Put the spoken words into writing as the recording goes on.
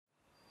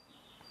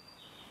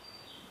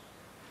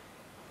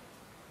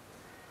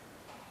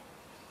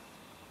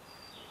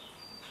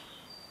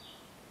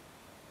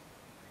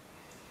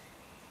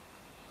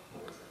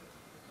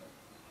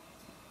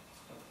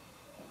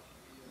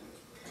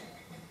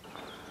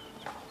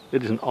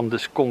Dit is een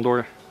Andes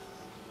condor.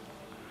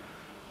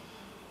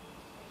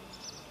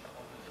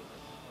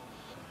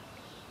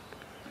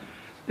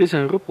 Dit is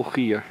een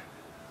ruppelgier.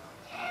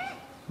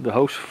 De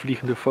hoogst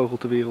vliegende vogel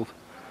ter wereld.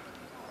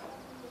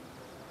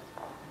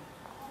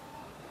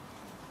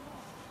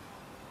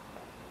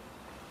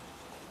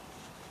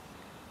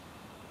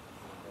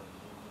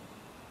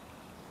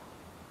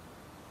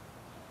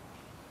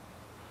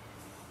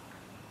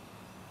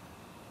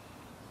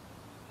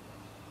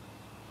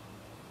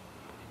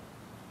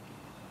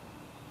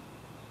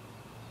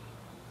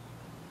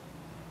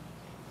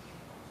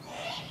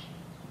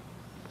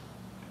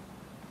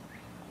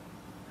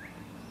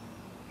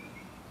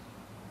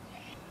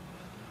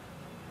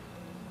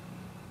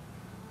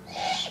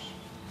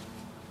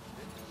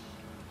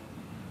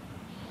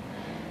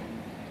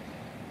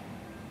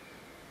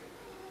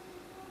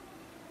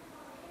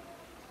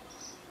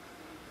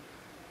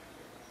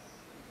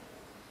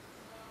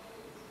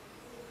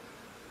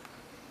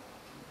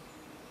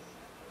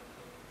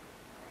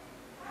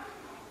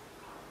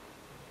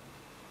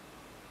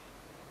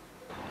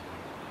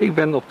 Ik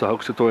ben op de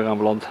hoogste toren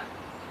aanbeland.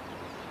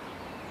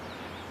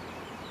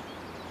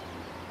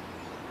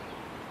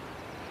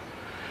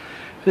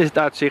 Dit is het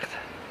uitzicht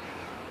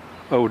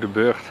over de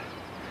burcht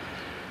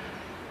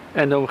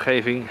en de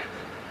omgeving.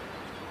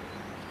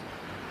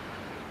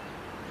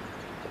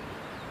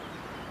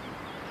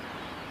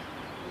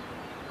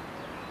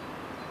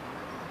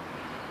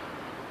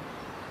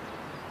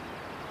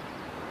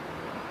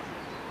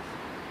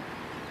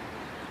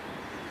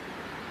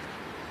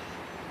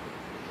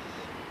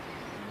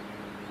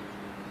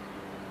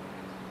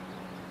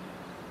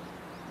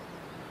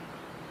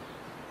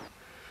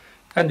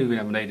 En nu weer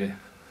naar beneden.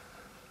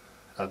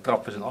 De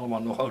trappen zijn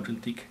allemaal nog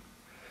authentiek.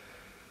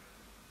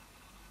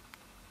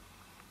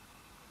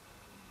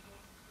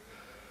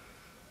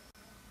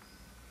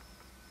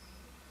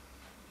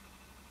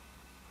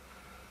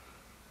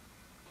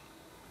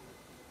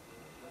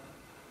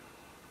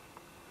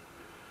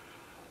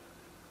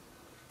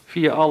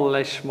 Via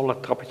allerlei smalle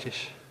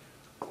trappetjes,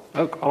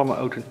 ook allemaal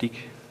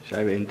authentiek,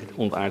 zijn we in dit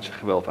ontaardse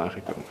gewelf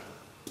aangekomen.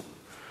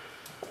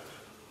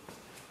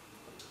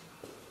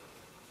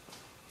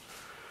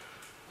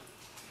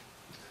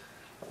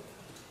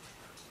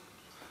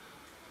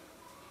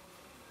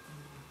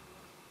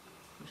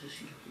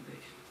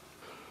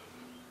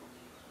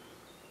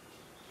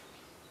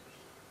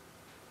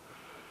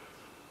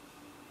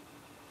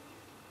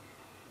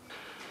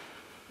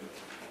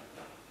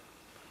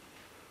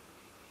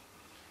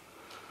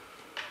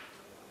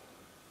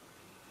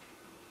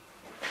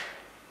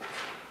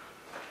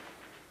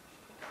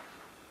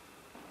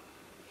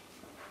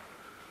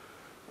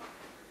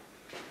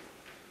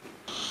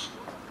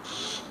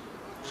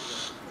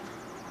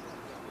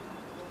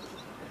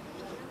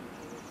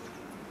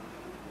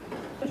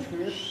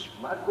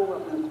 Maar het komen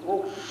natuurlijk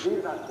ook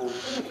zeer voor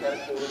in de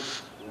kerktoren,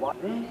 waar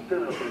die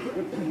kunnen op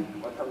een zien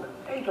wat van de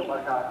enkel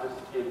margages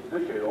in de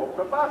geo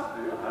verbaasd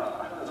nu.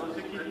 Donc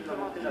ce qui est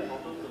comment la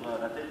photo sur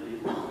la tête des...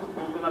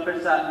 Donc on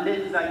appelle ça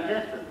les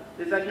agrettes.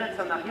 Les agrettes,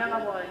 ça n'a rien à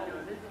voir avec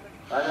les...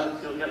 Alors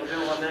si vous regardez,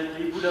 on va bien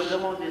qu'il voulait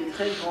vraiment des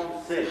très grandes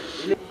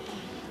selles.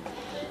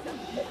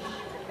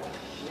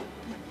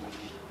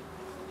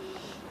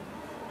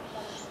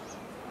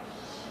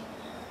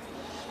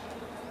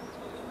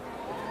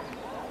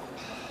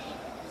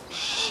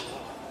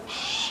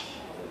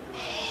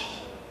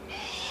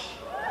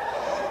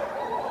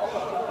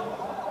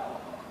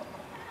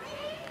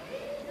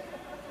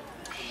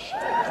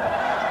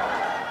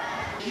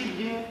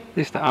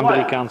 Dit is de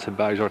Amerikaanse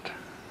buizerd.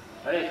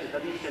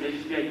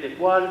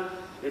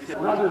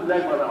 Nou, dus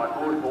blijkbaar wel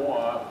akkoord.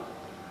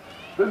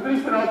 De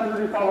biestraat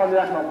die van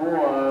vandaag naar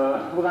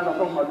boven. We gaan dat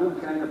toch maar doen,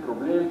 geen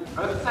probleem.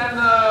 Het zijn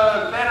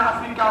kleine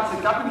Afrikaanse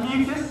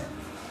kappengiertjes.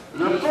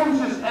 Le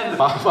ponches en de...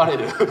 Enfin les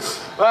deux.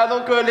 Voilà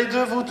donc les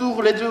deux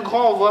vautours, les deux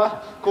grands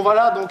qu'on voit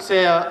là, donc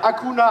c'est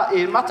Akuna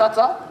et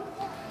Matata.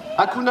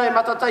 Akuna et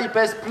Matata ils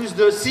pèsent plus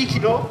de 6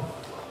 kg,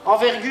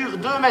 envergure 2,50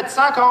 m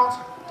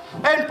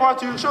et une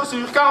pointure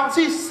chaussure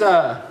 46.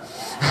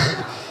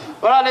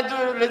 Voilà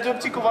les deux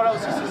petits qu'on voit là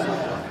aussi.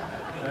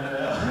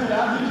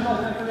 Ja, die is nog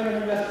een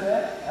verlenging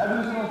wedstrijd.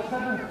 Hebben ze een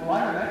ontzettend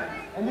lange weg.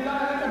 En die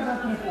lange weg hebben ze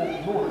natuurlijk ook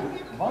nodig.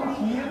 Want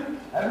hier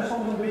hebben ze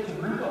soms een beetje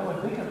moeite om het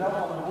dikke vel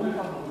van een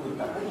olifant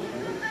kapot te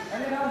scheuren. En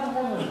die gaan ze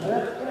gewoon een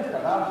boot in het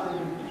kadaver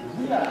steken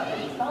via de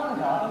bestaande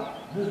gaten,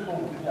 dus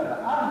gewoon via de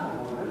aarde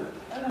bijvoorbeeld.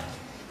 En dan...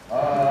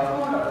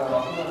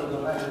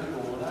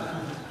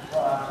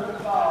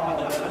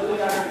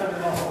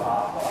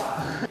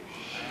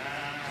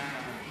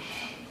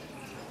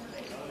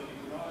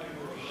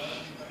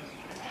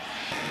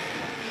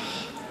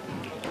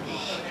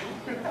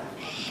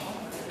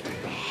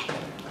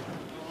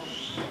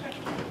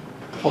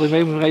 Val je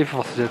mee om hem even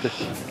vast te zetten.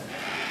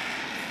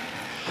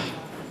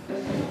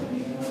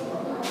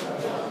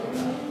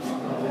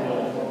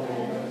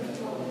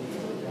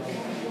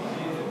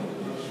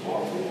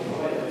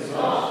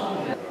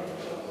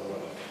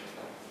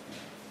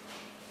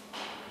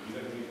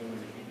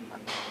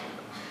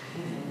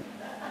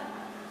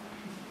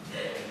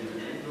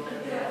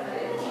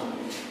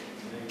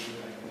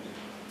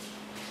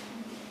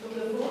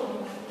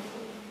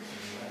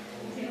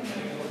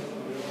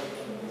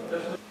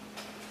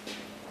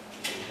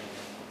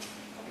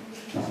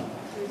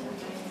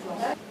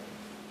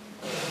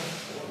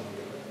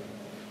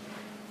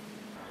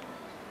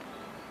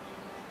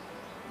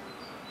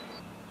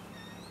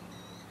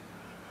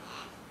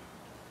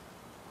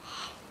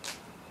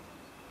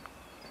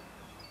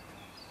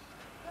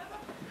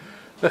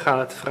 We gaan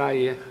het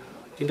fraaie,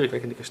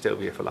 indrukwekkende kasteel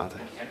weer verlaten.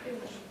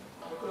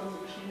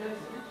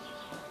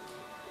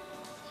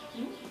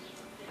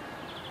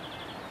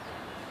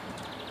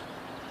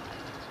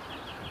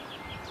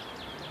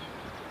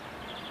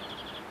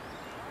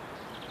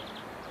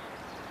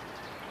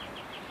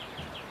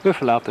 We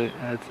verlaten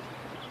het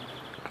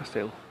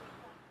kasteel.